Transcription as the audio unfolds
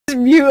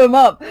Mute him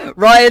up.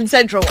 Ryan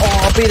Central. Oh,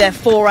 I'll be there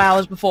 4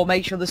 hours before.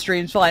 Make sure the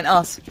stream's fine.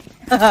 Us.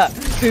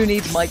 Who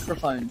needs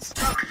microphones?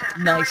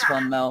 Nice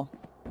one, Mel.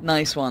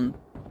 Nice one.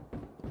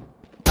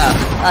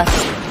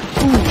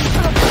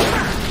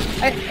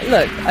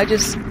 Look, I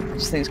just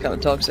think it's kind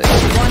of toxic.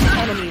 One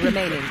enemy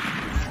remaining.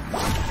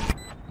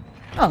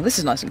 Oh, this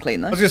is nice and clean,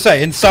 though. I was gonna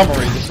say, in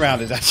summary, this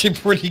round is actually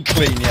pretty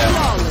clean,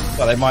 yeah.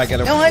 But they might get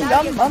a. No,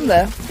 I'm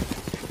there.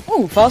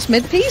 Ooh, fast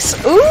mid piece.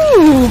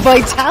 Ooh,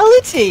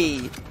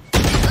 vitality.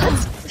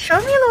 Show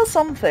me a little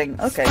something.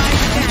 Okay.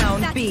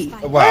 Down B.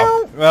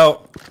 Wow.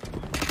 Well.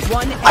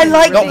 I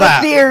like not the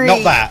that. theory.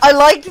 Not that. I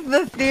liked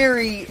the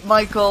theory,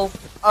 Michael.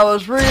 I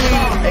was really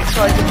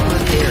excited for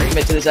the theory.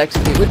 Commit to this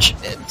execute, which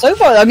so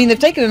far, I mean, they've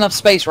taken enough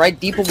space, right?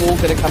 Deeper wall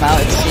gonna come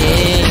out. It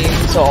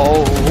seems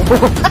so.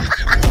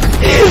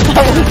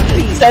 That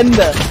was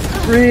ceNder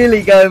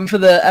really going for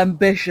the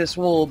ambitious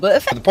wall,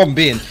 but The problem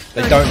being,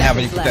 they don't have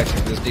any protection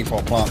for this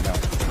default plant now.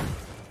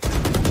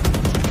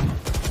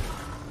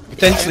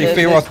 Potentially,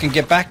 Fearoth can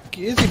get back.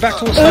 Is he back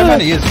towards home?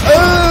 He is.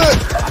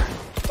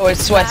 Oh,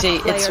 it's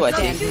sweaty. It's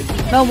sweaty.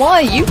 Now, why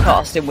are you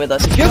casting with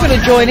us? If you're going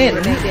to join in,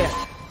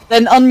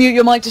 then unmute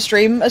your mic to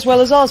stream as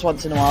well as ours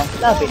once in a while.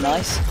 That'd be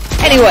nice.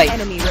 Anyway,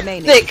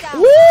 thick.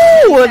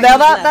 Woo! Now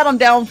that I'm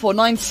down for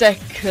 9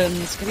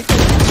 seconds. Can you put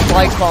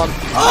spike on?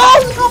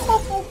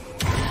 Oh!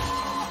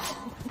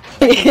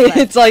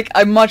 It's like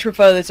I much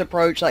prefer this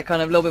approach, like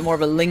kind of a little bit more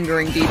of a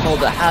lingering default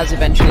that has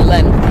eventually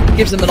lent,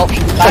 gives them an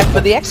option to back.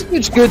 But the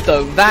execute's good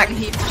though.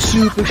 Vakk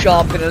super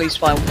sharp, can at least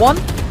find one.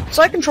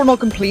 Side control not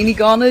completely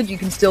garnered. You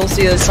can still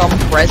see there's some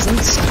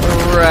presence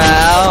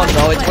around.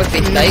 Oh, it's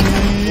whipping fake.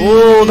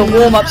 Oh, the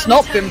warm-up's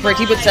not been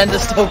pretty, but ceNder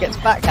still gets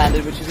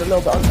backhanded, which is a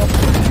little bit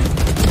uncomfortable.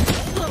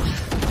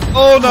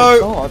 Oh no!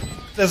 Oh, God.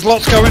 There's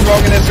lots going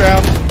wrong in this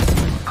round.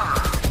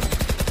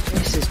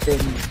 This has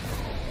been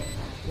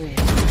weird.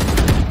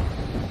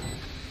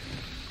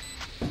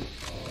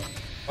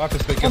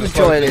 Viper's been What gonna a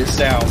slow joy it things is.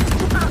 down.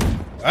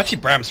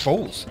 Actually, bramz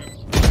falls.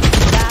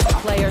 Last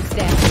player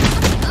standing.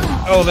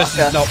 Oh, this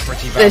is not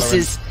pretty. Valorant. This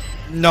is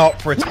not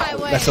pretty.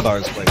 Less of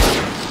those, please.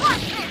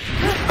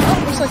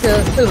 looks like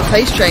a bit of a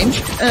pace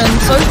change,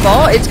 and so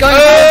far it's going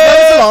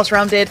as the last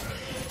round did.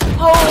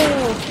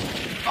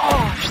 Oh,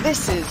 gosh,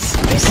 this is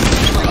a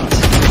treat.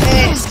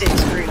 This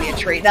is really a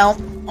treat. Now,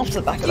 off to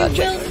the back of that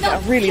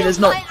jet, really, there's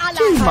not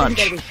too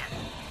much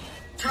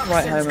to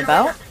write home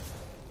about,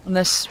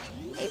 unless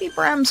maybe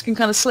bramz can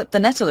kind of slip the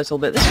net a little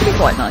bit. This could be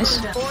quite nice.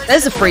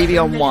 There's a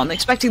freebie on one,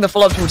 expecting the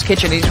follow-up towards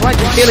kitchen. He's right,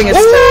 feeling a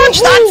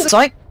touch. That's the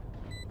sight.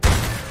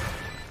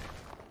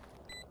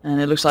 And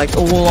it looks like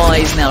all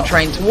eyes now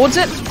trained towards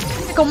it.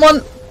 Pick on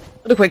one.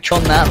 Put a quick try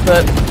on that,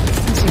 but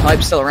I see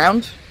Hype's still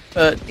around.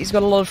 But he's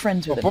got a lot of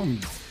friends with him. Problem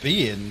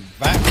being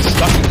Vakk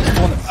stuck in this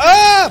corner.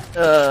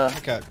 Ah!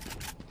 Okay.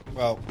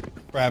 Well,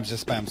 bramz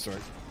just spams through.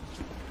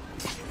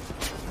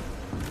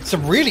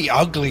 Some really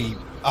ugly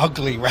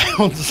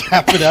rounds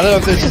happened. I don't know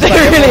if this is like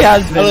really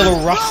has been. a little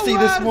rusty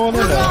this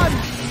morning.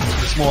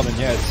 This morning,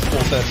 yeah, it's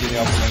 4:30 in the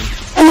afternoon.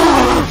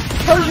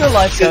 How's your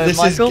life going,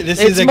 Michael? This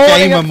is a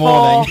gamer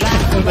morning.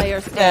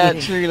 Yeah,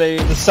 truly.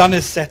 The sun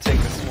is setting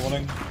this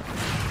morning.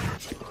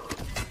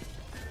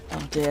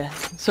 Oh dear.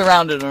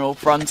 Surrounded on all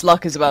fronts.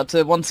 Luck is about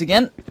to once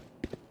again.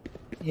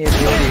 Here's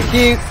the audio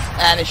cue,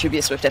 and it should be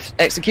a swift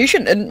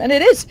execution, and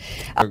it is.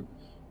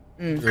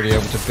 Really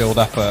able to build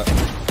up a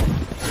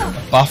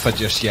buffer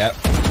just yet.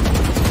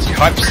 See,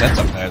 Hype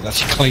setup there is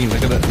actually clean.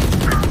 Look at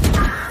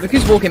it. Look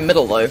who's walking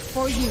middle though.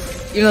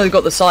 Even though they've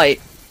got the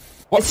sight.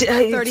 What?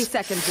 30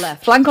 seconds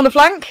left. Flank on a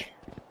flank.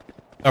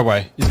 No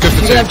way. He's good for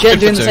You're two. gonna have Jet Good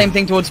doing for the two. same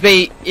thing towards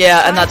B.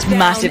 Yeah, and that's Down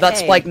massive. That's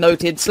A. spike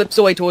noted. Slips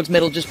away towards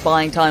middle, just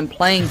buying time,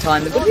 playing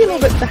time. They've got to be a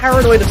little bit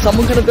paranoid of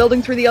someone kind of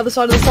building through the other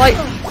side of the site.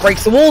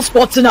 Breaks the wall,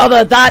 spots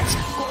another. That's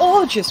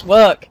gorgeous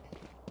work.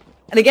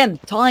 And again,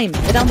 time.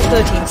 They're down to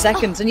 13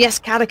 seconds. And yes,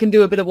 kAdavra can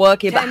do a bit of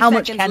work here, but 10 how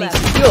much seconds can he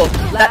left. secure?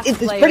 That is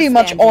player pretty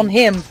much standing. on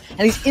him,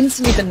 and he's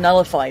instantly been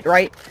nullified,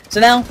 right? So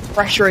now,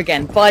 pressure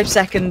again. 5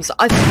 seconds.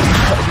 I think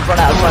he's run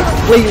out of time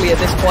completely at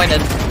this point,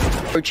 and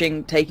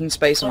approaching, taking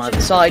space on either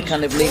side,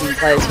 kind of leaving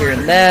players here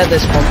and there.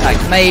 There's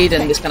contact made,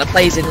 and this kind of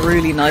plays in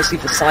really nicely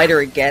for SEIDER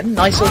again.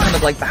 Nice little kind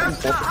of like back and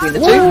forth between the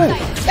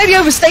two. Maybe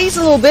overstays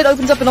a little bit,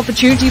 opens up an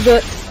opportunity,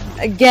 but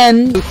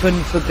again,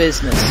 open for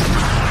business.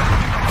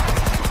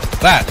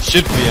 That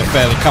should be a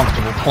fairly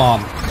comfortable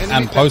plant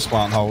and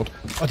post-plant hold.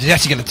 Oh, did he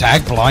actually get a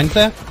tag blind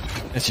there?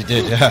 Yes, he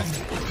did, yeah.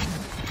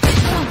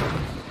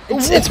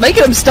 It's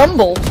making them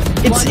stumble.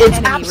 It's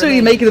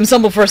absolutely making them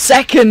stumble for a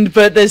second,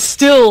 but there's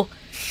still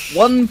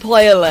one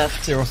player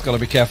left. Fearoth's got to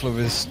be careful of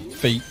his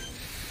feet.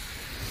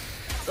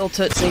 Little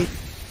Tootsie.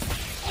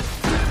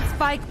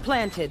 Spike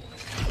planted.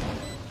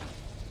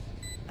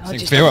 I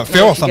think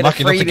Fearoth's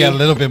unlucky enough to get a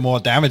little bit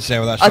more damage there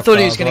with that shot. I thought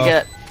he was going to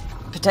get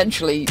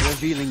potentially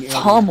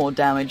far more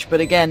damage,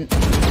 but again,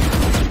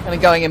 kind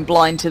of going in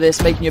blind to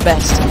this, making your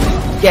best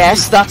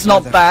guess. That's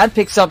not bad.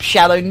 Picks up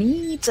Shadow,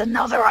 needs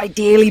another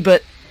ideally,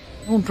 but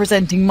no one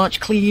presenting much,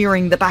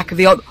 clearing the back of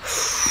the odd.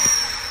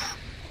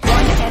 One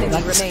enemy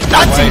remaining.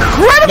 That's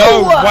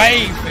incredible! No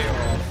way,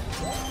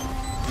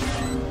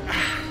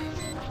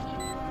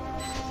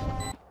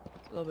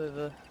 little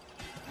bit of a...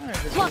 I don't know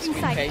if it's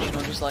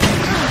miscommunication or just like a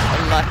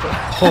lack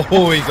of...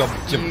 Oh, he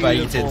got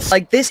debated.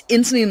 Like, this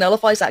instantly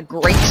nullifies that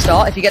great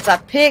start. If he gets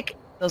that pick,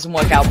 doesn't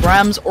work out.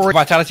 bramz or...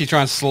 Vitality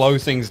try and slow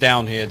things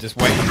down here, just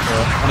waiting for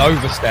an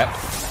overstep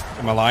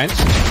from Alliance.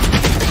 I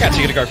think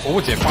actually going to go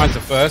forward here, finds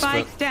the first,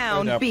 but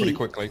down, goes out B. pretty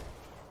quickly.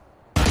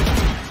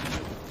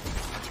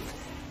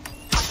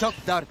 Shock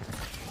dart.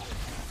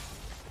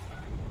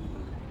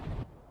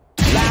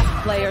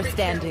 Last player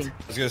standing.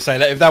 I was going to say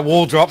that if that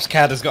wall drops,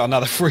 Cad has got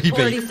another freebie.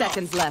 40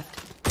 seconds left.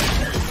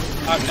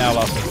 Up now,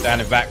 last one down,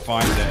 and vakk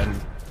finds it, and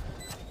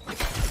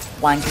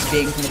Wank is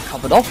being kind of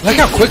covered off. look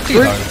how quickly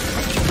though.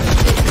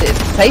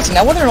 It's pacing.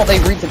 Now, whether or not they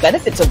reap the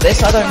benefits of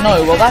this, I don't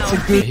know. Well, that's a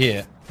good...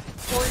 Here.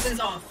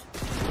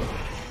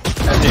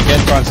 And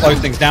again, try and slow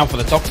things down for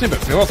the toxin, but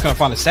Fearoth going to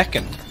find a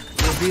second.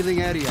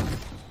 Revealing area.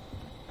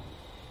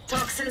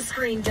 Toxin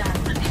screen down.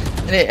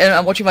 And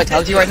I'm watching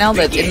Vitality right now,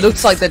 that it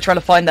looks like they're trying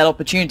to find that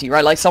opportunity,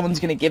 right? Like someone's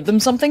going to give them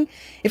something.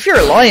 If you're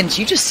Alliance,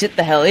 you just sit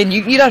the hell in.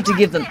 You don't have to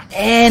give them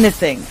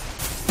anything.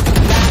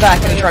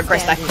 Back and try and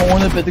press that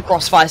corner, but the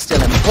crossfire's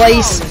still in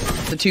place.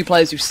 The two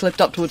players who slipped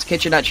up towards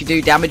kitchen actually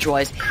do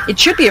damage-wise. It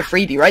should be a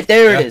freebie, right?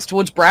 There it is,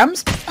 towards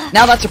bramz.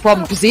 Now that's a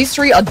problem, because these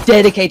three are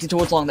dedicated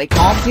towards long. They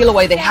can't peel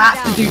away, they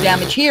have to do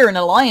damage here, and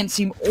Alliance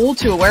seem all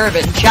too aware of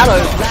it. And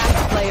Shadow,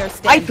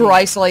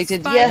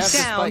 hyper-isolated, yes,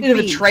 a bit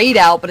of a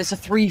trade-out, but it's a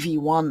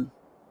 3v1.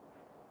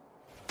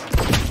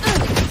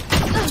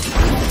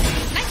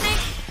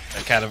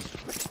 Kind of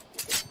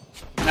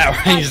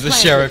outrange the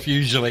sheriff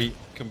usually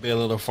can be a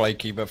little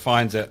flaky, but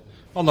finds it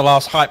on the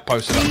last hype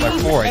posted up by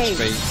 4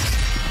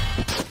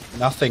 HP.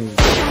 Nothing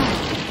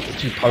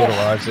too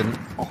polarizing.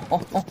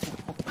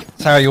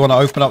 That's how you want to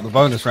open up the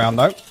bonus round,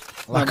 though.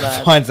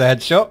 Lucker finds a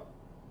headshot.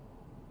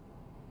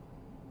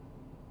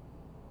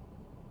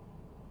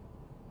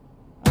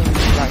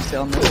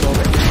 On this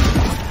orbit.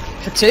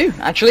 For 2,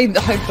 actually. I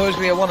thought it was going to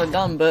be a 1 and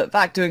done, but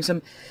vakk doing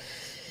some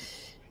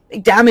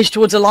big damage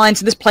towards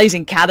Alliance, and this plays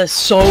in kAdavra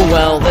so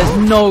well. There's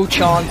no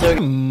chance of...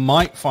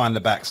 Might find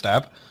the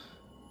backstab.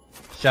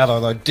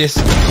 Shadow, though,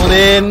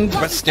 disciplined,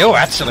 but still,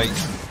 actually.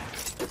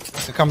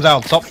 If it comes out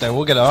on top there,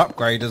 we'll get an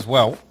upgrade as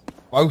well.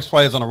 Both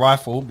players on a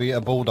rifle, be it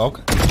a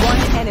bulldog. One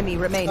enemy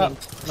remaining.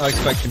 Not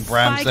expecting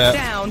bramz Spike there.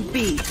 down,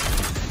 B.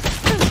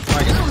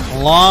 I guess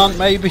plant,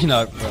 maybe?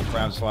 No, but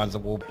bramz finds the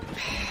wall.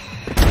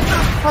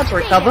 Hard to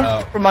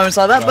recover from moments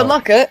like that, but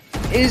Lucker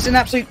is an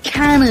absolute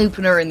can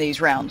opener in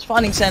these rounds.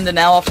 Finding ceNder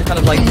now after kind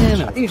of like, I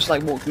think he just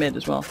like walked mid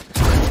as well.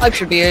 Hype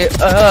should be,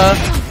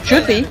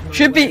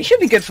 should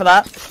be good for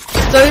that.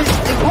 So,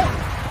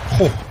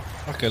 Oh,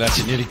 Lucker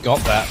actually nearly got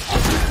that.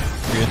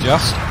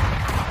 Readjust.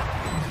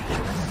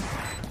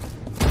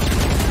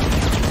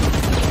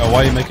 Oh,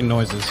 why are you making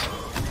noises?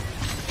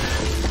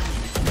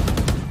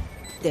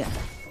 yeah.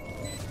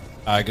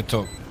 Alright, good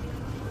talk.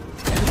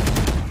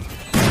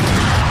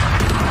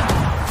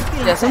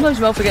 Yeah, sometimes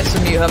Mel forgets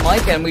to mute her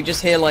mic and we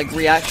just hear like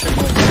reaction.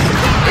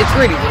 It's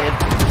really weird.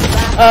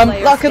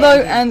 Lucker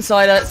though and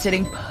SEIDER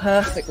sitting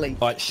perfectly.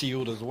 Light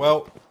shield as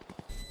well.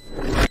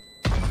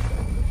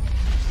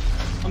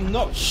 I'm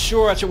not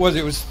sure actually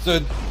it was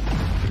the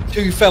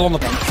 2 fell on the...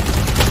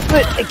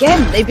 But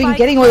again, they've been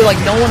getting away with like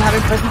no one having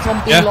presence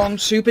on B long,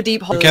 super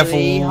deep. Be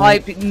careful.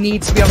 Hype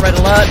needs to be on red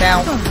alert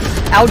now.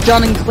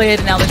 Outdone and cleared,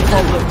 and now there's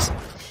problems.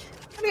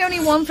 Maybe only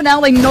 1 for now.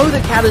 They know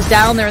that kAdavra's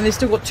down there, and they've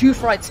still got 2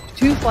 fights on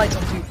 2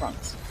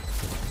 fronts.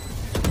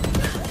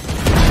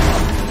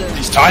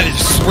 He's trying to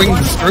just swing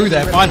through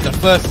there, finds the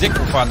first, Zick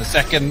will find the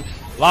second.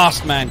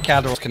 Last man,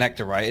 kAdavra's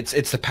connector, right?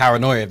 It's the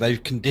paranoia.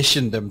 They've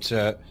conditioned them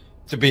to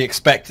be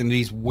expecting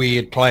these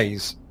weird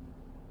plays.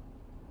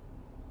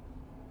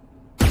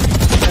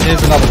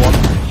 Here's another one.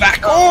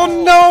 Vakk.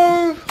 Oh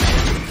no!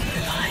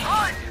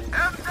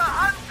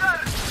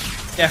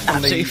 Definitely.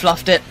 Absolutely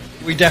fluffed it.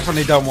 We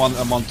definitely don't want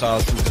a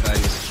montage from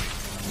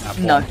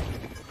today's. No.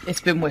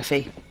 It's been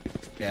whiffy.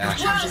 Yeah.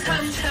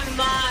 Welcome to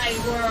my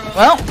world.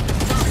 Well,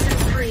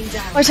 Toxin screen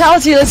down.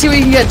 Vitality, let's see what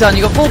you can get done.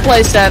 You got 4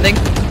 players standing.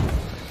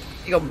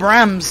 You got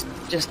bramz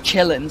just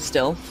chilling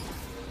still.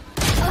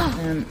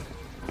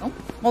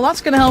 Well,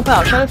 that's going to help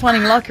out. Shadow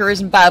finding Lucker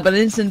isn't bad, but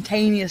an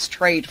instantaneous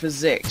trade for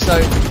Zick.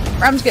 So,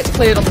 bramz gets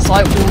cleared on the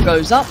site, wall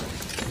goes up.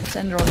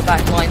 ceNder on the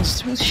back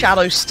lines.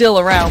 Shadow still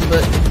around,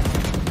 but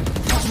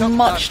not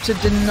much to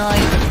deny.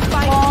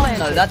 Oh,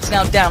 no, that's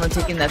now down and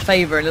taking their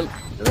favour. Do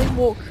they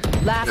walk?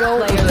 Last Or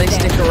do player they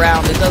stick standing.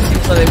 around? It does seem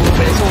as though they will,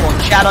 but it's all on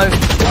Shadow.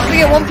 We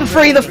get 1 for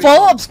 3. The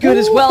follow-up's good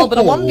as well, but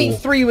a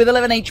 1v3 with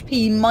 11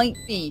 HP might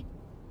be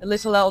a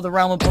little out of the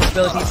realm of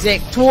possibility.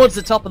 Zick towards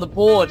the top of the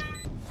board.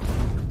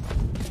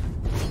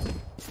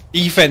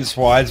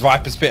 Defense-wise,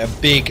 Viper's bit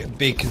a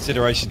big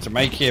consideration to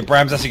make here.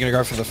 bramz actually going to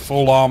go for the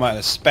full armor and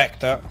a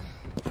Spectre.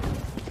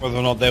 Whether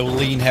or not they'll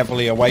lean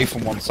heavily away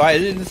from one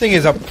side. The thing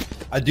is,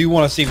 I do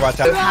want to see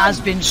Vitality. It has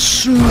been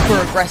super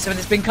aggressive, and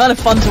it's been kind of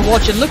fun to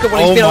watch. And look at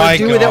what he's been able to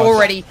do with it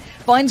already.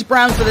 Finds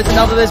bramz, but there's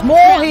another. There's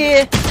more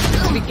here.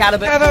 This will be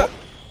kAdavra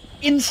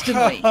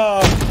instantly.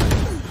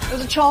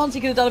 There's a chance he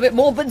could have done a bit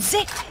more, but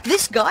Zick,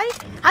 this guy,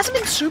 hasn't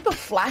been super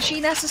flashy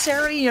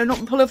necessarily, you know,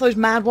 not pulling off those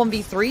mad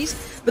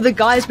 1v3s, but the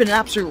guy's been an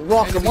absolute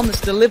rock, and one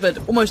that's delivered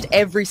almost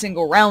every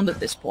single round at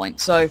this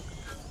point, so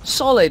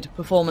solid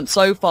performance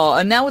so far.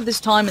 And now with this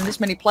time and this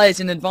many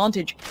players in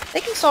advantage, they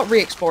can start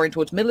re-exploring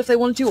towards middle if they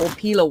wanted to, or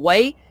peel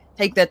away,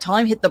 take their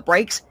time, hit the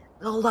brakes,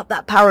 build up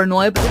that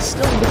paranoia, but they're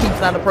still looking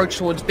for that approach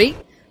towards B,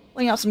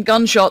 pulling out some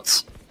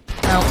gunshots.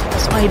 Now,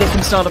 SEIDER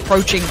can start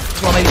approaching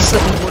as well, maybe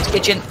slipping towards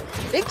kitchen.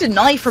 Big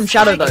deny from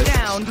Shadow though.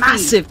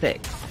 Massive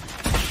pick.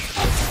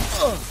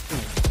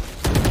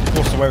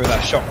 Forced away with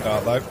that shot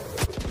dart though.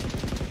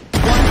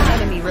 One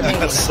enemy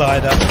remaining.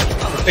 SEIDER.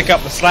 Pick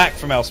up the slack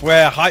from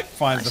elsewhere. Hype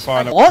finds the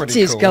final. What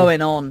is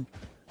going on?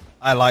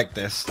 I like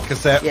this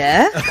because they're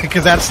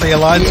because actually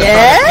aligns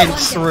to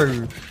inch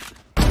through.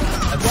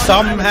 And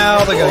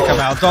somehow they're going to come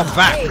out on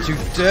back 2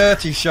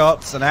 dirty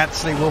shots and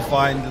actually will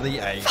find the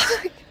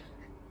ace.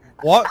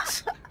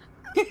 What?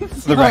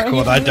 For the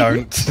record, I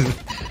don't.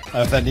 I don't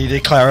know if that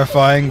needed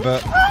clarifying,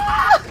 but...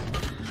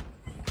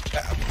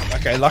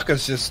 Okay,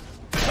 luckeRRR's just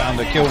found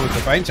a kill with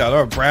the paint shot. I don't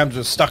know if bramz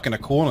was stuck in a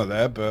corner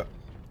there, but...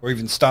 Or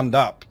even stunned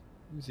up.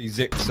 You see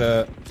Zick's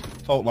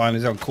fault line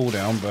is on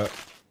cooldown, but...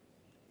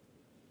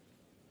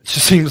 It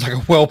just seems like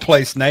a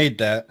well-placed nade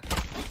there.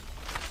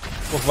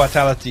 With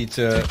vitality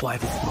to...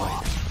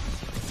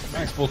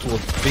 Nice ball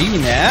towards B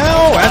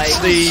now.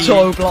 Actually...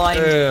 So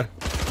blind.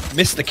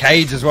 Missed the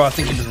cage as well. I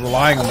think he was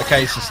relying on the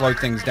cage to slow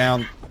things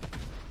down.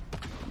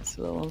 It's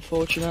a little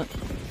unfortunate.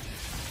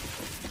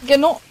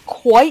 Again, not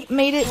quite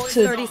made it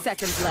to 30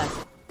 seconds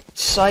left.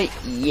 Site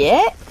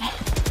yet.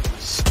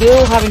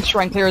 Still having to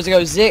try and clear as it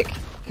goes. Zick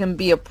can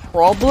be a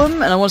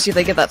problem, and I want to see if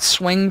they get that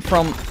swing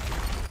from the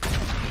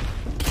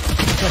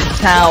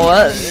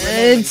tower.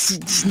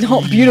 It's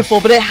not beautiful,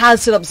 but it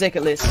has set up Zick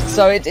at least.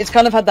 So it's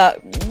kind of had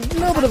that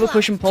little bit of a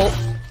push and pull.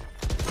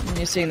 And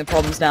you're seeing the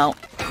problems now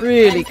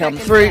really come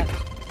through.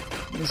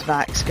 This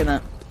vakk's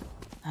gonna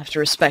have to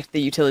respect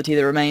the utility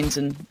that remains,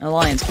 and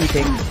Alliance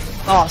keeping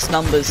vast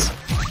numbers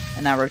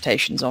and now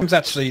rotations on.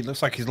 Actually,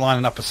 looks like he's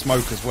lining up a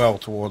smoke as well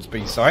towards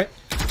B site.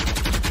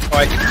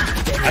 Like,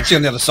 actually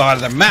on the other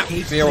side of the map,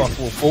 Fearoth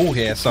will fall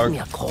here, so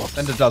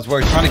SEIDER does well.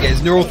 He's trying to get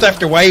his neural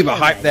theft away, but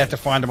Hype there to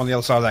find him on the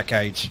other side of that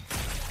cage.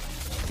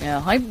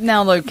 Yeah, Hype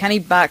now though, can he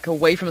back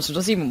away from us, or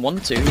doesn't even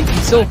want to? He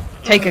can still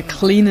take a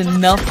clean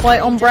enough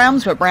fight on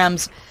bramz, but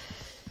bramz,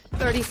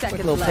 30 seconds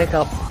quick little left.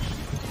 pickup.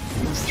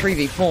 It's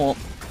 3v4.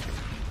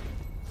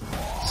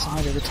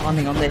 SEIDER, the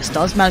timing on this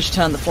does manage to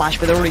turn the flash,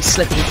 but they're already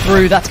slipping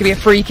through. That's going to be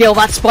a free kill.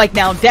 That spike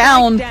now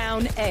down.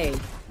 Down A.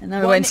 And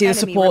now we wait and see the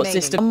support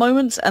system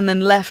moments, and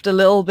then left a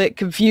little bit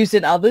confused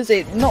in others.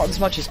 Not as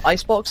much as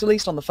Icebox, at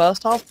least on the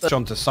first half. But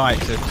Onto site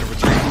to retrieve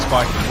the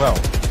spike as well.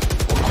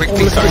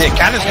 Quickly, so here,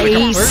 Canon's going to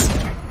come through.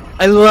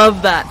 I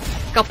love that.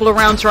 Couple of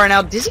rounds right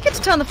now. Does he get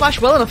to turn the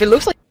flash well enough? It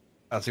looks like...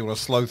 As he will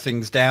slow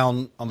things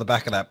down on the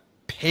back of that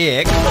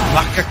pick.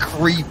 luckeRRR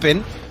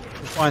creeping.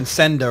 Find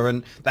ceNder,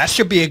 and that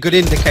should be a good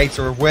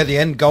indicator of where the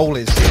end goal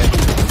is here.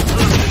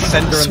 ceNder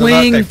and the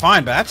lurk they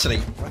find, but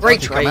actually, great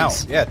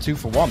trades. Yeah, 2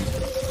 for 1.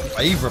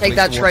 Take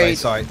that trade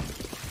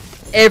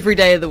every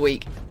day of the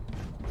week.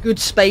 Good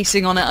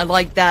spacing on it. I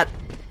like that.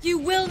 You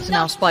will so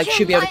now Spike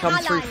should be able to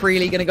come through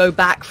freely. Going to go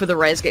back for the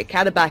res, get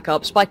kAdavra back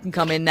up. Spike can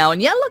come in now,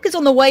 and yeah, luckeRRR's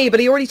on the way, but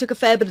he already took a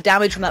fair bit of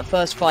damage from that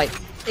first fight.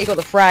 He got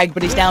the frag,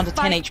 but he's down to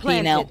 10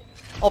 HP now.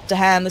 Up to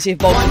hand. Let's see if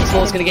Bolt on the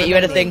floor is going to get you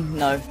anything.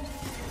 No.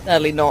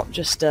 Sadly not,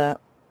 just Right.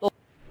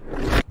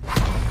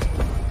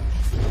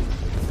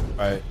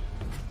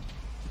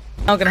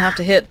 Now gonna have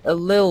to hit a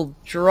little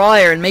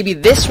drier, and maybe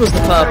this was the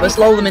purpose,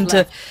 lull them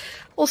into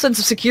all sense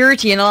of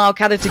security and allow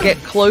kAdavra to get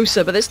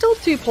closer, but there's still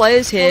 2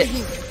 players here.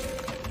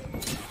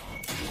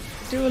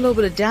 Do a little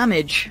bit of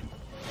damage.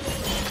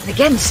 And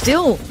again,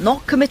 still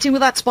not committing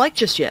with that spike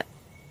just yet.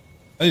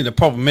 I think the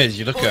problem is,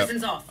 you look at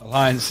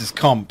Alliance's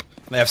comp,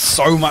 they have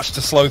so much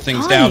to slow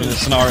things down in a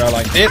scenario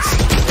like this.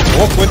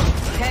 Awkward.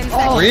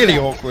 Really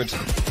awkward.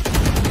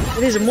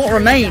 It is, and what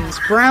remains?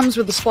 bramz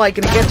with the spike,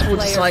 going to get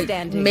towards the site.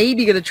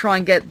 Maybe going to try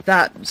and get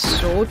that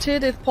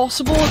sorted if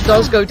possible. It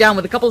does go down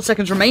with a couple of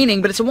seconds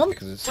remaining, but it's a one.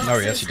 No,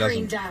 he actually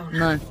doesn't.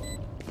 No.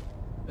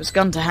 It's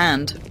gun to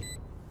hand.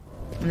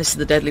 And this is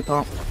the deadly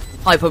part.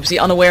 Hype obviously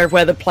unaware of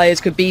where the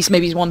players could be, so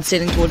maybe he's one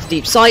sitting towards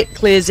deep sight,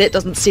 clears it,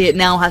 doesn't see it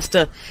now, has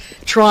to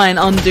try and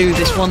undo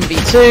this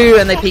 1v2,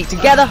 and they peek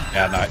together.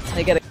 Yeah, no.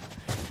 They get it.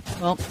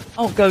 Well,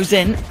 it goes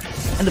in,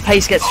 and the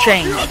pace gets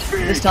changed.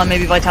 This time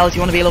maybe Vitality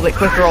want to be a little bit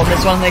quicker on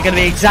this one, they're going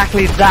to be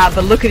exactly that,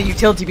 but look at the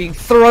utility being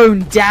thrown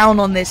down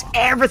on this,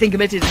 everything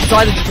committed,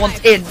 SEIDER just wants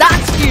in,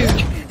 that's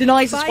huge!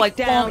 Denies the spike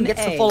down and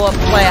gets the follow-up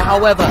player,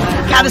 however,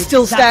 kAdavra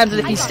still stands,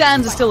 and if he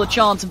stands, there's still a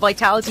chance, and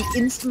Vitality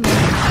instantly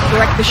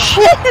direct the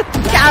shit!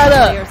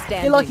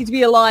 kAdavra! You're lucky to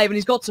be alive, and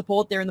he's got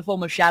support there in the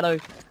form of Shadow,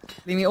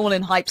 leaving it all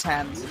in Hype's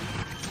hands.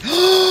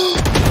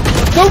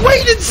 No,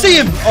 wait, didn't see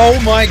him!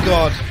 Oh my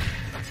god.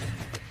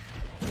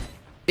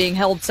 Being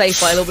held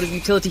safe by a little bit of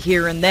utility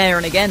here and there,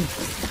 and again,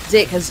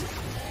 Zick has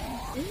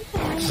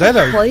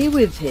Zedo play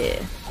with here.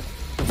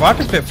 The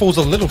Viper's bit falls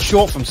a little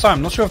short from some.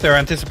 I'm not sure if they're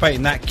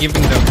anticipating that,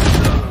 giving them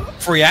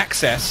free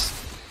access,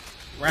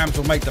 bramz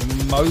will make the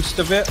most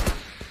of it.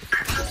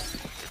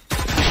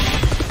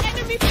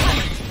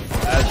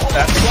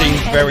 That seems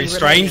very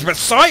strange, but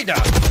SEIDER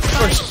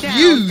was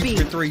huge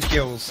with 3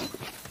 kills.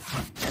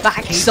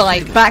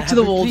 Backside, back to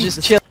the wall,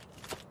 just chill.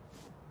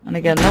 And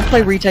again, they'll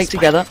play retake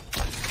together.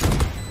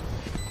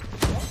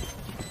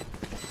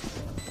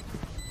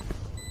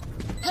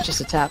 It's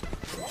just a tap.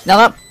 Now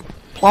that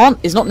plant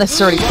is not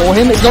necessarily for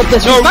him, it's not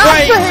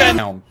necessarily for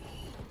him!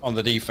 On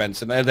the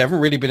defense, and they haven't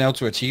really been able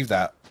to achieve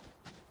that.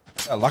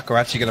 luckeRRR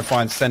actually going to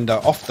find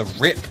ceNder off the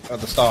rip at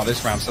the start of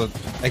this round. So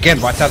again,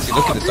 Vitality,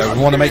 look at this though. We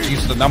want to make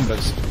use of the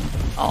numbers.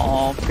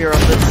 Oh,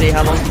 Fearoth, let's see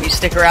how long can you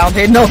stick around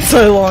here. Not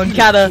so long.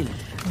 kAdavra,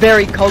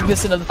 very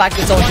cognizant of the fact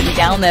that someone's going to be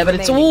down there, but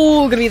it's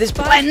all going to be this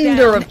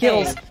blender of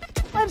kills.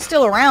 I'm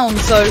still around,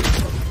 so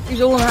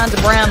he's all in the hands of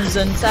bramz,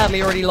 and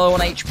sadly already low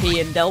on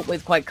HP and dealt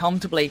with quite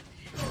comfortably.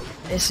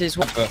 This is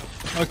what...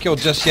 No kill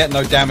just yet,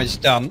 no damage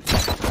done.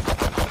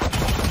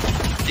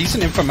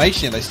 Decent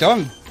information. They still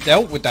haven't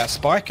dealt with that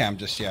spy cam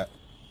just yet.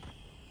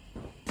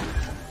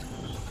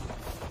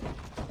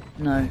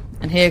 No.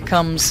 And here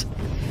comes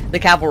the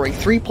cavalry.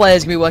 3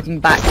 players going to be working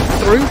back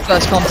through.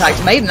 First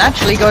contact made, and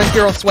actually going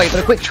Fearoth's way, but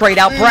a quick trade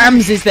out.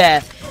 bramz is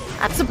there.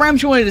 That's the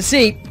bramz you wanted to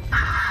see.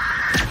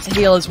 To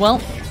heal as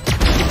well.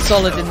 It's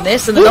solid in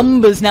this, and the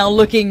numbers now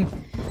looking...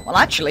 Well,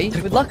 actually,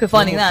 with luckeRRR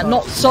finding that,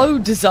 not so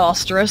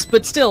disastrous,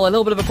 but still a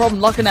little bit of a problem.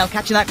 luckeRRR now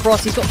catching that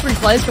cross. He's got 3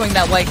 players going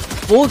that way.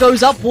 Wall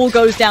goes up, wall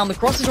goes down. The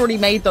cross is already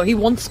made, though. He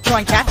wants to try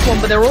and catch one,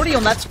 but they're already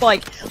on that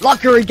spike.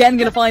 luckeRRR again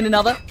going to find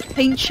another.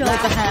 Paint shell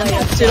the hand,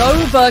 pops it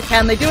over.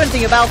 Can they do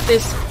anything about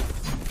this?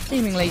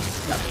 Seemingly,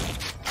 no.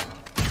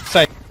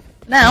 So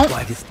now,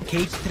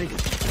 who's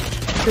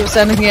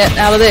sending it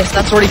out of this?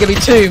 That's already going to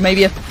be 2,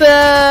 maybe a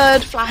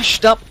 3rd.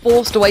 Flashed up,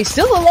 forced away,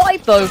 still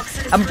alive though.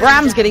 And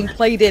bramz getting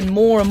played in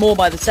more and more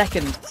by the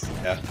second.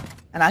 yeah.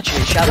 And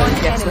actually, Shadow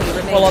gets the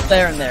full up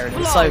there, and there it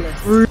is. So,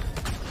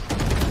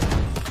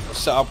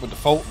 Set up with the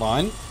fault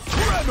line.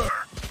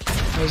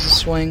 there's a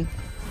swing.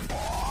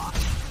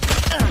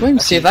 We'll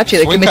see if actually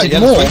they committed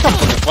more. The swing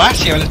comes on the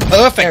flash here, and it's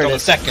perfect on the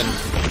second.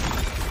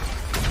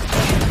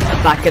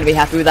 Not going to be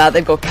happy with that.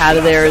 They've got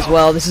kAdavra there as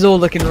well. This is all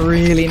looking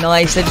really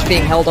nice. They're just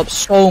being held up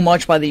so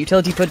much by the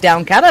utility put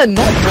down. kAdavra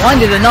not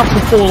blinded enough to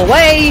fall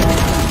away.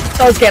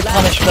 Does get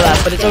punished for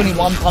that, but it's only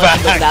one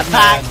punishment. That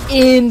vakk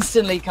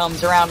instantly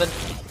comes around, and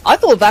I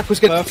thought vakk was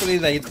good. Perfectly,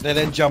 they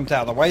then jumped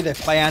out of the way. They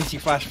play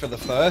anti-flash for the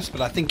first,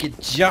 but I think it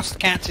just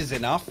catches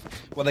enough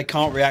where they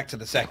can't react to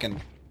the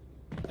second.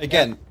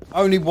 Again,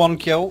 only 1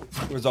 kill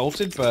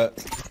resulted,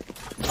 but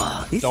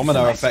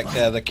domino effect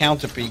there. The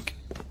counter peak.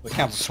 The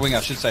counter swing,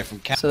 I should say, from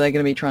kAdavra. So they're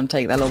going to be trying to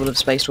take that little bit of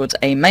space towards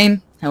A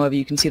main. However,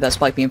 you can see that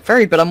spike being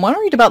ferried, but I'm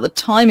worried about the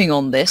timing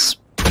on this.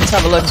 Let's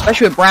have a look,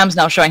 especially with bramz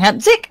now showing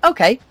hand. Zick!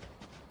 Okay.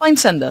 Fine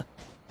ceNder.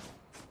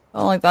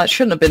 I like that.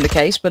 Shouldn't have been the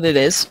case, but it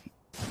is.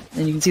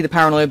 And you can see the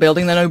paranoia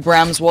building. They know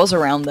bramz was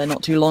around there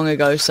not too long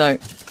ago, so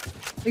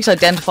at least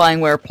identifying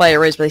where a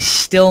player is, but they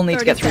still need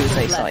to get through the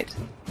safe site.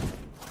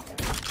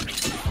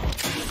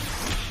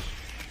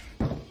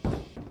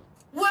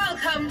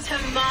 Welcome to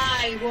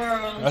my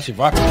world. Actually,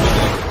 vakk is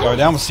going to go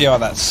down. We'll see how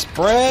that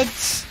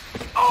spreads.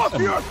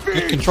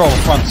 Good control of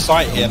front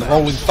sight here. The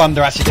rolling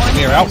thunder actually gets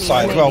clear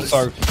outside as well,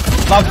 so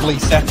lovely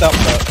setup.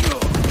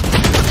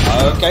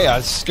 But okay, I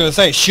was going to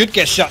say it should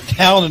get shut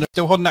down, and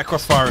still holding that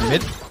crossfire in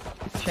mid.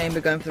 Chamber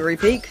going for the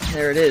repeat.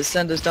 There it is.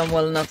 ceNder's done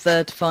well enough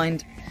there to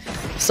find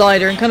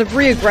SEIDER and kind of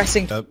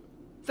re-aggressing.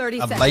 30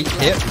 A seconds late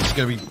hit, which is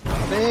going to be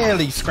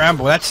fairly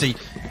scrambled. Actually,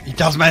 he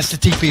does manage to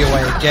TP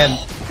away again.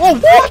 Oh,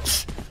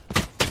 what?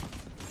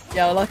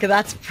 Yeah, luckeRRR,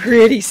 that's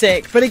pretty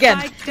sick. But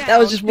again, that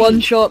was just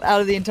 1 shot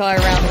out of the entire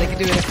round. They could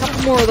do it a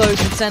couple more of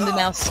those, and ceNder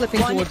now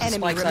slipping towards the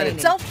spike side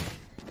itself.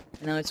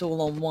 And now it's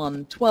all on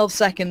 1. 12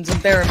 seconds,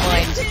 and bear in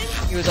mind,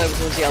 he was over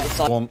towards the other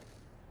side.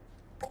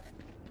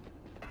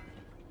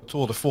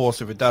 Tour de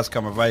force if it does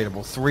come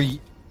available. 3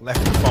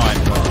 left to find.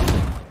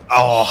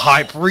 Oh,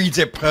 Hype reads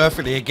it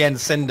perfectly. Again,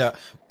 ceNder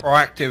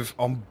proactive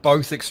on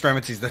both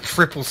extremities. The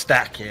triple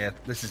stack here.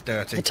 This is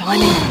dirty. The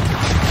timing.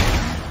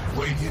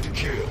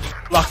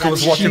 luckeRRR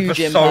was watching for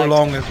so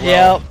long as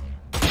well.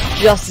 Yep.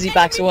 Just as he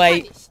backs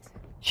away.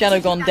 Shadow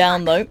gone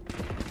down though.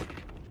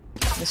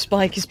 The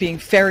spike is being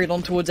ferried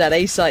on towards that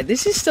A site.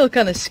 This is still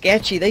kind of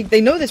sketchy.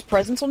 They know there's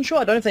presence on shore.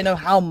 I don't know if they know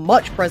how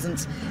much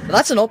presence, but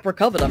that's an op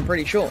recovered, I'm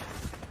pretty sure.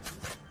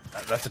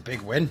 That's a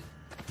big win.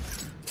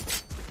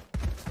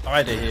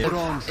 Idea here.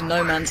 In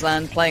no man's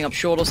land, playing up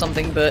short or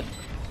something, but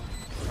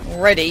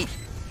already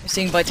we're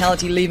seeing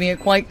Vitality leaving it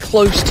quite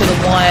close to the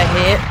wire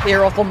here.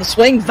 Fearoth on the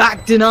swing,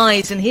 vakk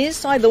denies, and his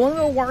side, the one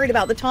we were worried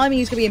about, the timing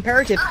is going to be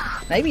imperative.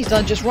 Maybe he's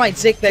done just right.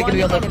 Zick, they're going to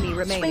be on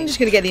the swing, just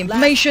going to get the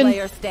information.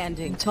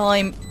 In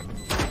time,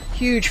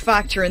 huge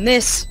factor in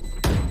this.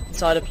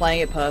 SEIDER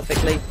playing it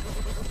perfectly.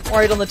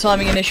 Worried on the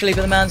timing initially,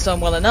 but the man's done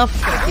well enough.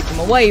 Gonna keep him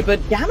away,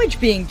 but damage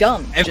being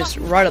done. Just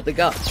right up the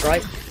guts,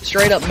 right?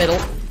 Straight up middle.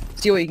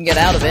 See what you can get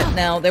out of it.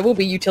 Now, there will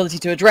be utility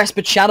to address,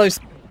 but Shadow's...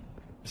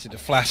 See the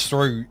flash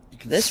through. You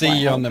can This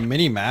see on the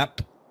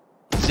mini-map.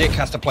 Zik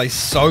has to play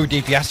so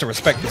deep. He has to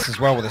respect this as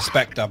well with a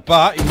Spectre,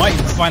 but he might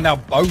even find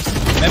out both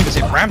members.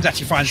 If bramz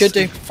actually finds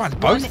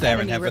both there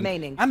in heaven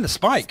and the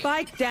spike.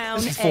 Spike down.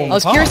 This is A. falling I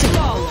was curious.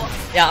 apart.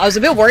 Yeah, I was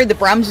a bit worried that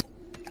bramz.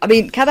 I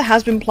mean, kAdavra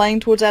has been playing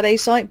towards that A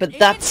site, but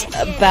that's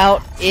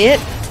about it.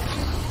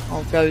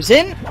 All goes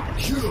in,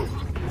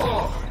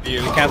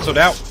 Immediately cancelled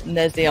out. and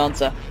there's the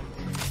answer.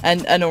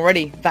 And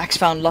already, vakk's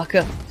found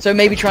luckeRRR. So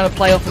maybe trying to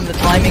play off in the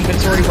timing, but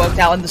it's already worked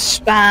out. And the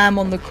spam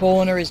on the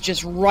corner is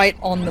just right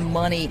on the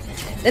money.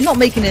 They're not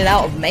making it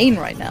out of main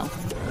right now.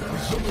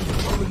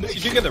 You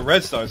do get the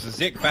res though, so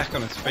Zik back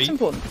on his That's feet.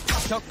 important.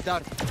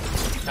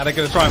 Now they're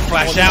going to try and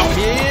flash out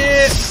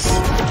here.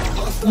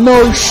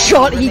 No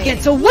shot, he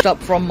gets a whip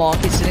up from Mark.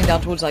 He's sitting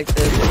down towards like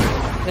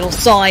the little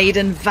side,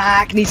 and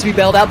vakk needs to be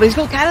bailed out. But he's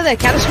got kAdavra there.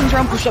 kAdavra swings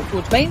around, pushed up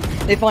towards main.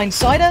 They find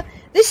SEIDER.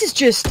 This is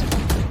just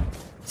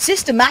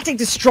systematic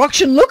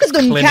destruction. Look at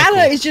them. Clinical.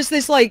 kAdavra is just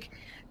this like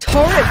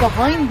turret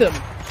behind them.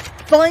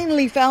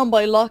 Finally found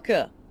by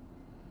luckeRRR.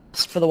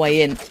 For the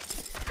way in.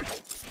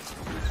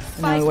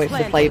 And now we wait for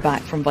the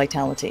playback from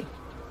Vitality.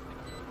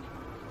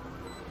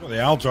 Well, they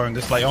are drawing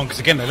this late on because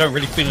again they don't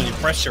really feel any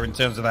pressure in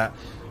terms of that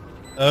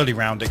early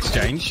round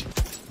exchange.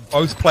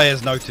 Both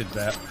players noted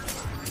that.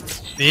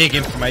 Big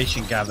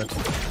information gathered.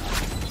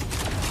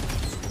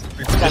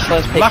 That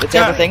first pick with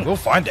everything. We'll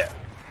find it.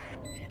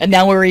 And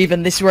now we're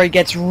even. This is where it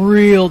gets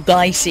real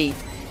dicey.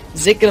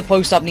 Zik gonna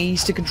post up,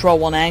 needs to control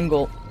one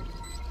angle.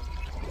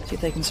 See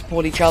if they can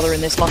support each other in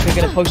this. luckeRRR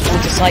gonna post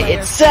towards the site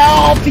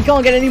itself. He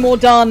can't get any more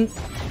done.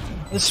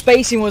 The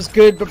spacing was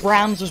good, but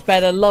bramz was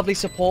better. Lovely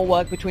support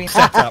work between.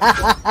 Set up.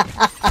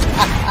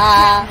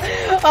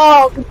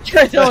 Oh, the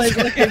triddle is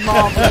looking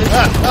marvelous.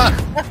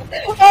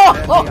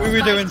 We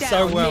were doing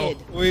so well.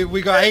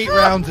 We got 8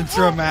 rounds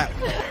into a map.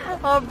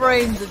 Our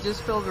brains are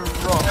just filled with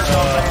rot.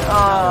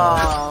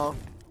 Oh.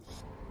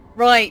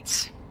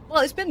 Right.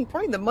 Well, it's been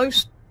probably the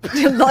most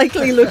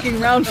likely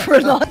looking round for a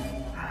lot.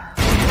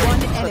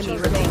 One enemy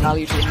remaining.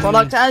 Value to this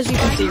product, as you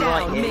can see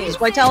right here. His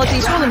Vitality,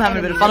 saw them having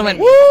a bit of fun and went,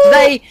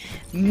 today,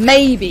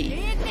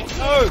 maybe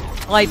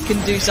I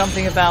can do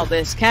something about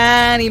this.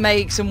 Can he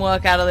make some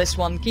work out of this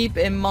one? Keep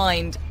in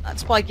mind, that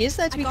spike is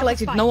there to be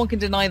collected. No one can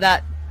deny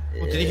that.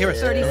 Well, did he hear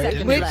us? 30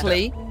 seconds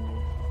Quickly.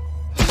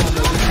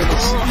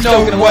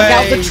 No Gonna work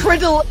out the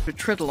way.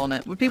 triddle on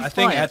it. Would people I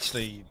think try it?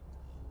 actually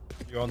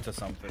you're onto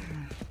something.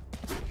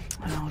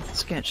 Oh, let's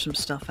sketch some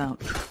stuff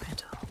out.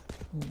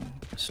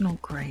 It's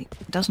not great.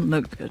 It doesn't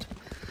look good.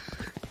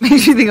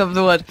 Makes me think of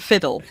the word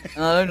fiddle.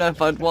 I don't know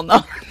if I'd want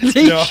that on a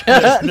t-shirt.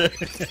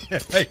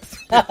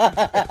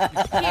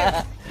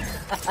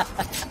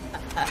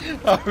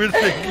 I was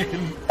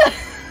thinking.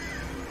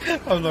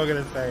 I'm not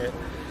gonna say it.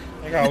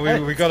 Oh,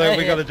 we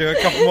gotta do a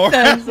couple more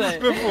rounds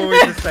before we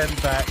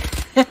descend back.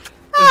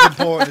 It's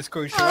important. It's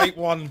crucial.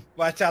 8-1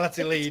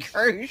 Vitality lead.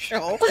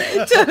 Crucial.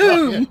 To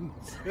whom?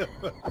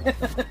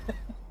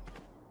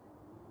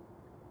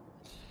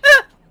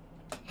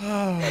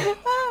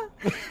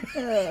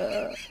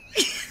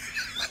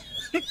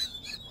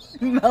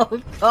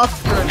 Mel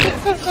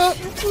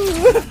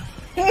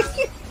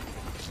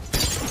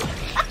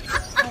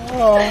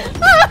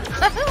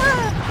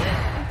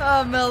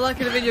Oh, Mel, that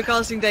could have been your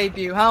casting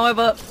debut.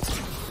 However,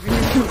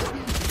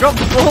 drop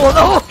the ball.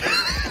 Oh!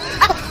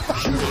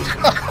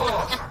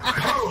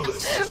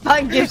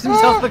 That gives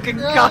himself a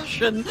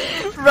concussion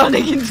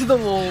running into the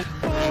wall.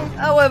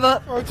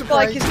 However,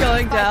 spike is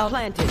going down.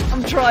 Planted.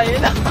 I'm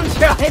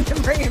trying to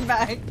bring him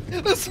back.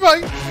 The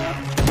smoke.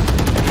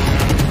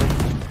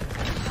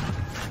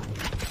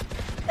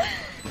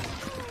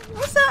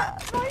 What's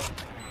that?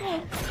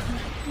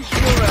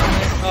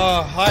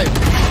 Oh, hi.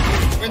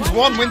 Wins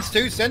 1, wins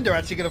 2. ceNder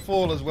actually gonna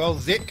fall as well.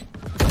 Zik.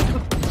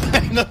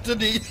 Not to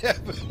need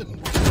heaven.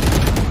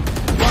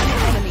 One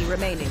enemy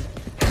remaining.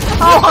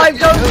 Oh, I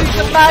don't do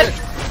the match.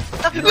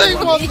 They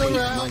won the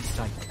round. Nice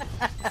sight.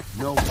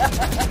 No.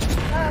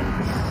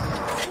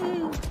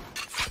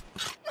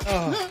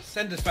 Oh,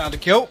 ceNder's found a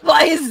kill.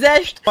 Why is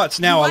Zesht? But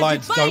now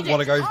Alliance don't want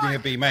to go near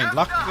B main.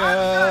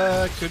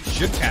 luckeRRR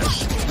should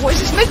catch. What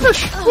is this mid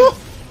push?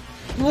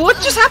 What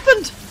just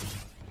happened?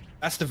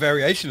 That's the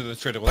variation of the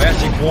triddle. They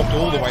actually walked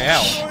all the way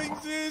out.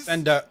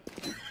 ceNder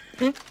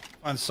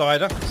on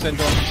SEIDER.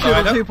 ceNder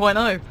on SEIDER.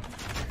 2.0.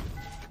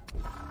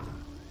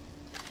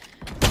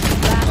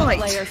 Last Right.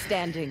 player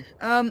standing.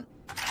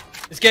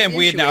 It's getting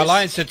weird now.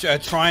 Alliance are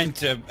trying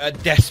to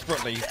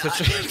desperately to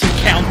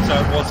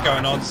counter what's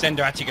going on.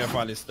 ceNder actually going to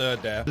find his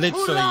third there.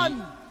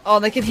 Literally. Oh,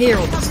 they can hear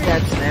all the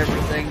stats and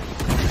everything.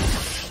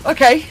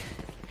 Okay.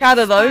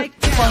 kAdavra though,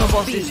 the final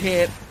boss is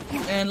here,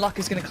 and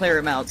luckeRRR's going to clear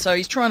him out. So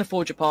he's trying to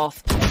forge a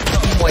path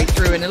way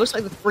through, and it looks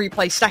like the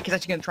free-play stack is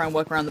actually going to try and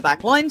work around the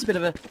back lines. A bit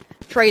of a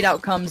trade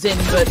out comes in,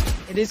 but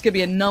it is going to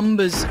be a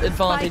numbers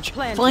advantage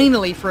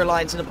finally for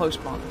Alliance in a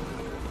post-plant.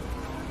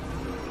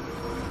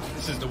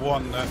 This is the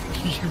one that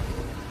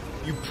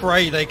you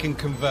pray they can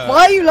convert.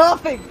 Why are you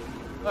laughing?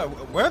 Oh,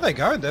 where are they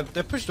going? They're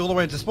pushed all the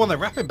way into spawn. They're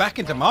wrapping back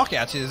into market,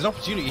 actually. There's an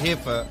opportunity here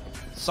for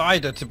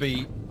SEIDER to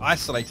be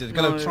isolated.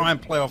 They're going to try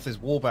and play off this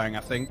wallbang,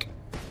 I think.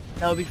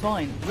 That'll be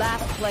fine.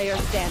 Last player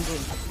standing.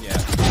 Yeah.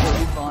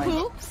 fine.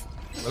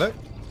 Hello?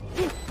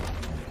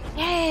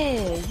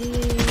 Yeah.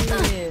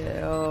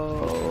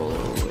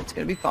 Oh, it's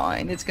gonna be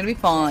fine. It's gonna be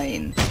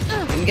fine.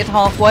 We can get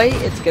halfway.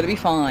 It's gonna be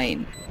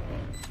fine.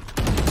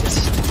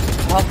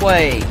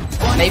 Halfway.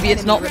 Maybe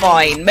it's not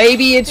fine.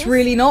 Maybe it's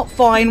really not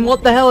fine.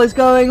 What the hell is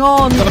going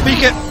on? Gotta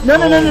peek it!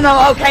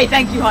 No. Okay,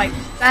 thank you, Hype.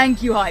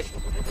 Thank you, Hype.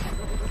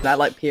 That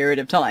like period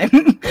of time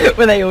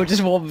where they all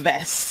just wore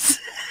vests.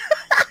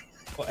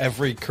 For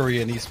every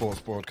Korean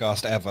esports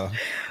broadcast ever.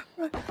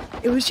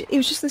 It was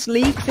just this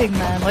league thing,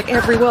 man. Like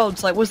every world,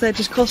 it's like, was there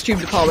just costume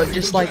department,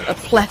 just like a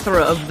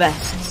plethora of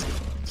vests?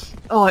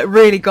 Oh, it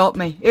really got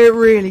me. It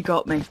really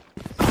got me.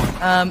 For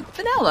now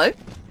though.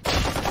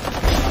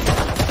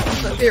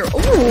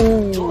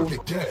 Ooh.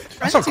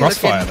 I saw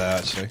crossfire there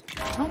actually.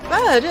 Not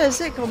bad, yeah,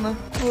 Zik on the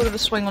sort of a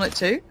swing on it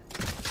too.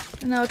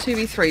 And now a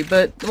 2v3,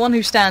 but the one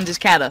who stands is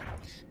kAdavra.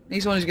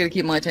 He's the one who's going to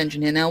keep my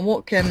attention here. Now,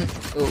 what can...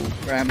 Oh,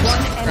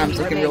 bramz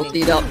looking real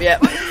teed up, yeah.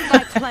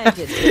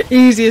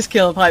 Easiest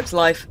kill of Hype's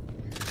life.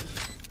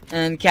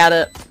 And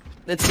kAdavra,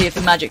 let's see if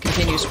the magic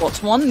continues.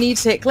 Spots one,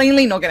 needs to hit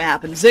cleanly, not going to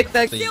happen. Zik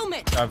there.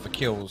 Going for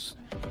kills.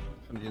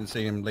 I didn't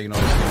see him lean on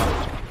too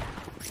much.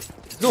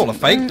 It's all a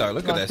fake though,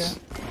 look at this.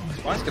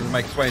 Spike's going to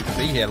make his way into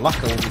B here.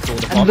 Lucker will be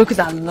called upon. And look at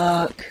that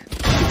luck.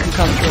 You can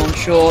come through on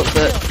short,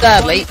 but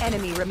sadly...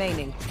 Enemy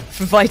remaining.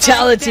 For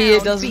Vitality,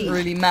 it doesn't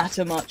really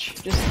matter much.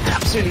 Just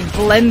absolutely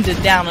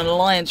blended down an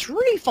alliance.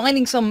 Really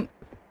finding some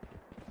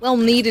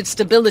well-needed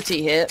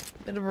stability here.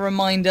 Bit of a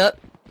reminder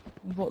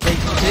of what they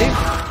can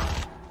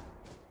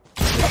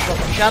do. Shot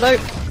from Shadow.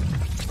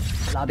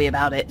 That'll be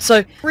about it.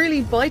 So,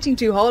 really biting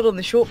too hard on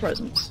the short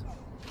presence.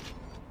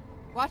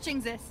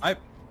 Watching this.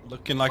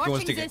 Looking like he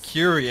wants to get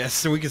curious,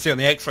 so we can see on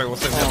the X-ray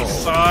what's on the other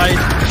side.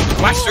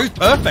 Flash through's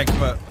perfect,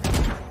 but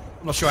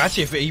I'm not sure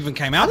actually if it even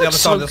came out the other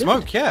side of the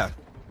smoke, yeah.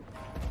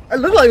 It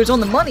looked like it was on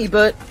the money,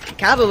 but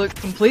kAdavra looked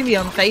completely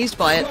unfazed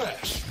by it.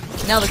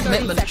 Now the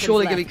commitment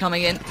surely going to be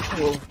coming in.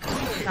 Ooh.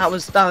 That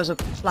was a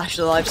flash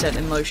that I've sent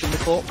in motion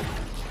before.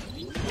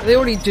 They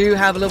already do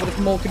have a little bit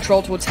more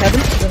control towards heaven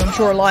than I'm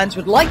sure Alliance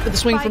would like, but the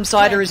swing from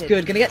SEIDER is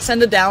good. Going to get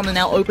ceNder down and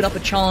now open up a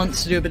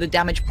chance to do a bit of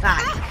damage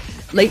back.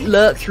 Late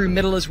lurk through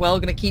middle as well,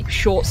 going to keep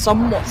short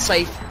somewhat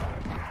safe.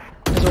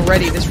 As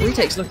already, this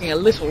retake's looking a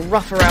little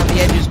rough around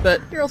the edges, but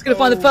Fearoth's going to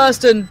find the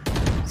first, and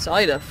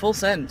SEIDER, full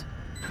send.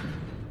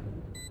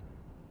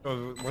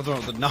 Whether or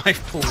not the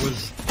knife pull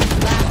was...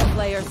 Last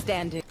player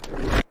standing.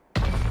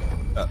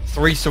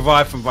 3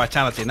 survive from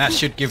Vitality, and that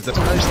should give them...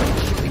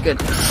 Should be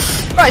good.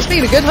 Right,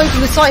 speaking of good,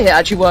 hopefully the site hit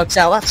actually works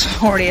out.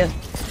 That's already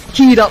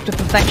keyed up to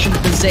perfection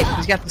for Zik. He's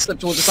going to have to slip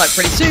towards the site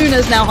pretty soon,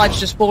 as now Hype's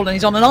just fallen and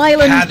he's on an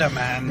island. kAdavra,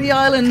 man. The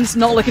island's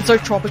not looking so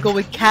tropical,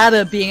 with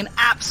kAdavra being an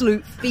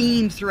absolute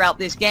fiend throughout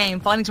this game,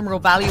 finding some real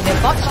value there.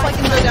 Vakk spike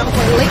going to go down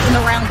quite late in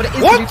the round, but it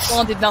is going to be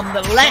planted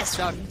nonetheless.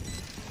 Not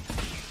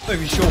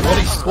even sure what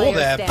he scored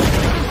there.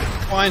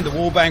 Find the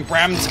wallbang,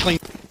 bramz clean.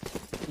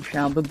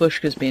 Shout,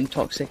 Babushka's being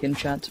toxic in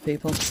chat to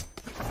people.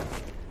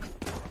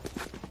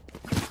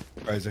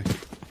 Crazy.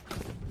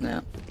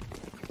 Yeah.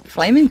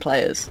 Flaming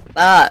players.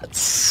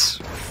 That's...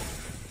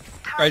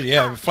 Crazy,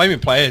 yeah. Flaming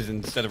players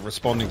instead of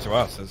responding to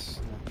us. As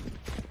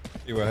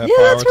you were her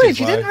that's right.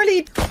 She lie. didn't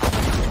really...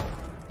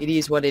 It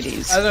is what it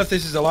is. I don't know if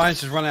this is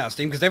Alliance's run out of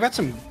steam, because they've had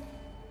some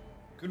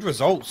good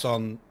results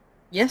on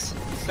Yes.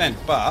 Descent,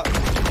 but...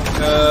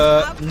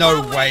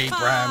 no way,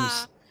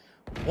 bramz.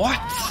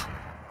 What?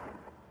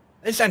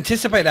 Let's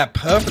anticipate that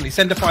perfectly.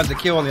 ceNder finds the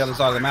kill on the other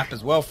side of the map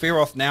as well.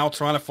 Fearoth now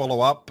trying to follow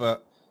up,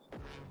 but...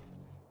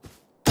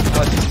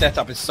 His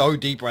setup is so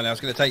deep right now,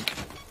 it's going to take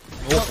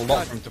an awful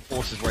lot for him to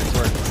force his way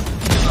through.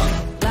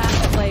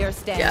 Last player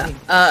standing.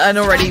 Yeah, and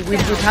already we've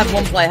had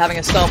one player having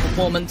a star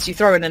performance. You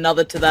throw in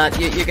another to that,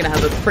 you're going to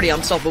have a pretty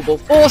unstoppable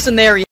force, and there he